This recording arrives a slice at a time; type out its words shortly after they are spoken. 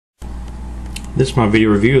This is my video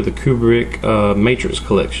review of the Kubrick Matrix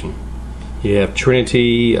collection. You have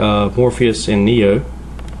Trinity, Morpheus, and Neo.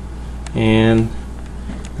 And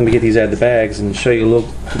let me get these out of the bags and show you a little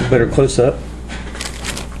better close-up.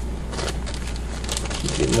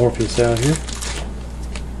 Get Morpheus out here.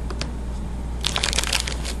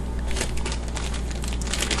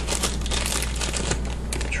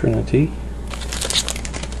 Trinity.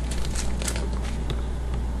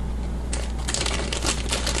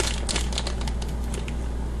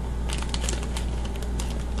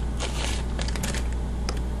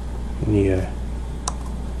 Neo.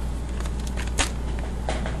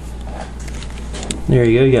 There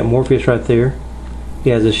you go, you got Morpheus right there. He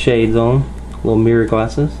has his shades on, little mirror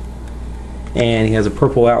glasses, and he has a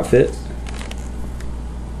purple outfit.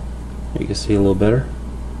 You can see a little better.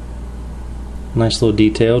 Nice little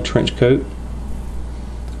detail, trench coat.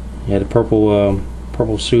 He had a purple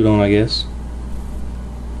purple suit on, I guess.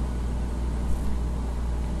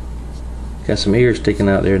 Got some ears sticking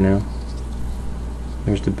out there now.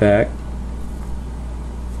 There's the back.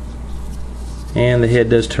 And the head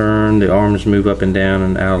does turn, the arms move up and down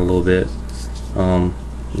and out a little bit. And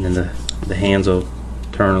then the hands will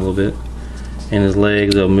turn a little bit. And his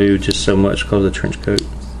legs will move just so much because of the trench coat.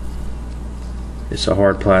 It's a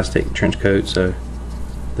hard plastic trench coat, so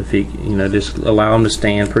the feet, you know, just allow them to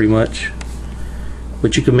stand pretty much.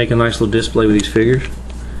 But you can make a nice little display with these figures.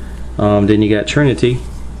 Then you got Trinity.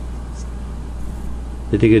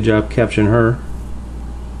 They did a good job capturing her.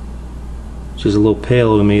 She's a little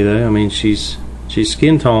pale to me though. I mean, she's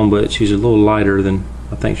skin tone, but she's a little lighter than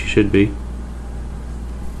I think she should be.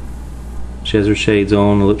 She has her shades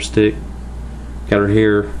on, the lipstick. Got her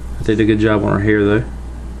hair. They did a good job on her hair though.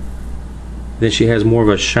 Then she has more of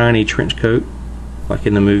a shiny trench coat, like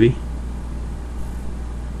in the movie.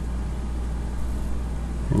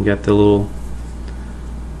 And got the little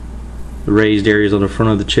raised areas on the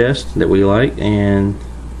front of the chest that we like, and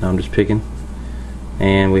I'm just picking.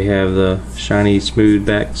 And we have the shiny smooth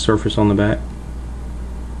back surface on the back.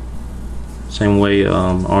 Same way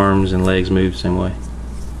arms and legs move, same way.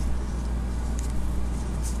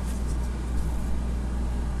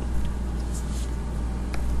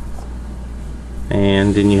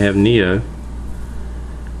 And then you have Neo,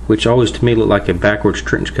 which always to me looked like a backwards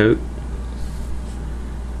trench coat.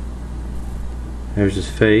 There's his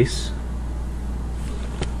face.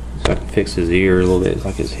 So I can fix his ear a little bit. It's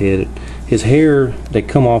like his head. His hair, they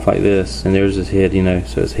come off like this, and there's his head, you know.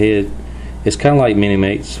 So his head, it's kind of like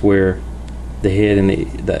Minimates, where the head and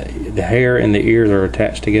the hair and the ears are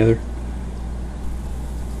attached together.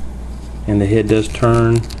 And the head does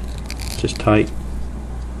turn, just tight.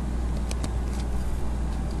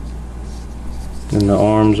 And the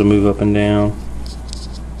arms will move up and down.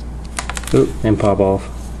 Oop, and pop off.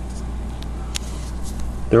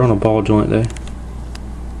 They're on a ball joint there.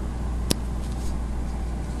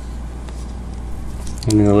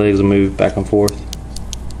 And then the legs will move back and forth.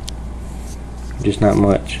 Just not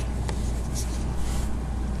much.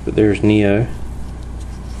 But there's Neo.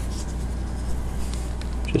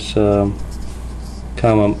 Just kind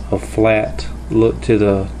of a flat look to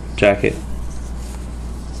the jacket.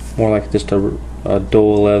 More like just a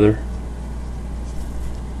dull leather.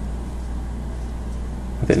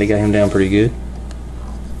 I think they got him down pretty good.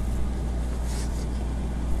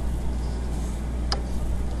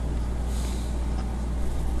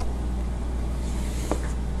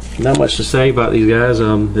 Not much to say about these guys.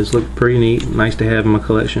 This look pretty neat, nice to have in my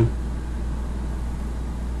collection.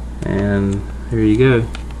 And here you go.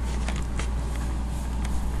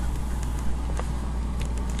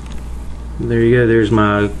 There you go. There's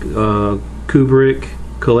my Kubrick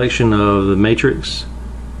collection of the Matrix,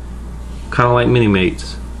 kind of like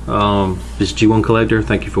Minimates. This is G1 Collector.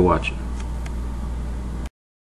 Thank you for watching.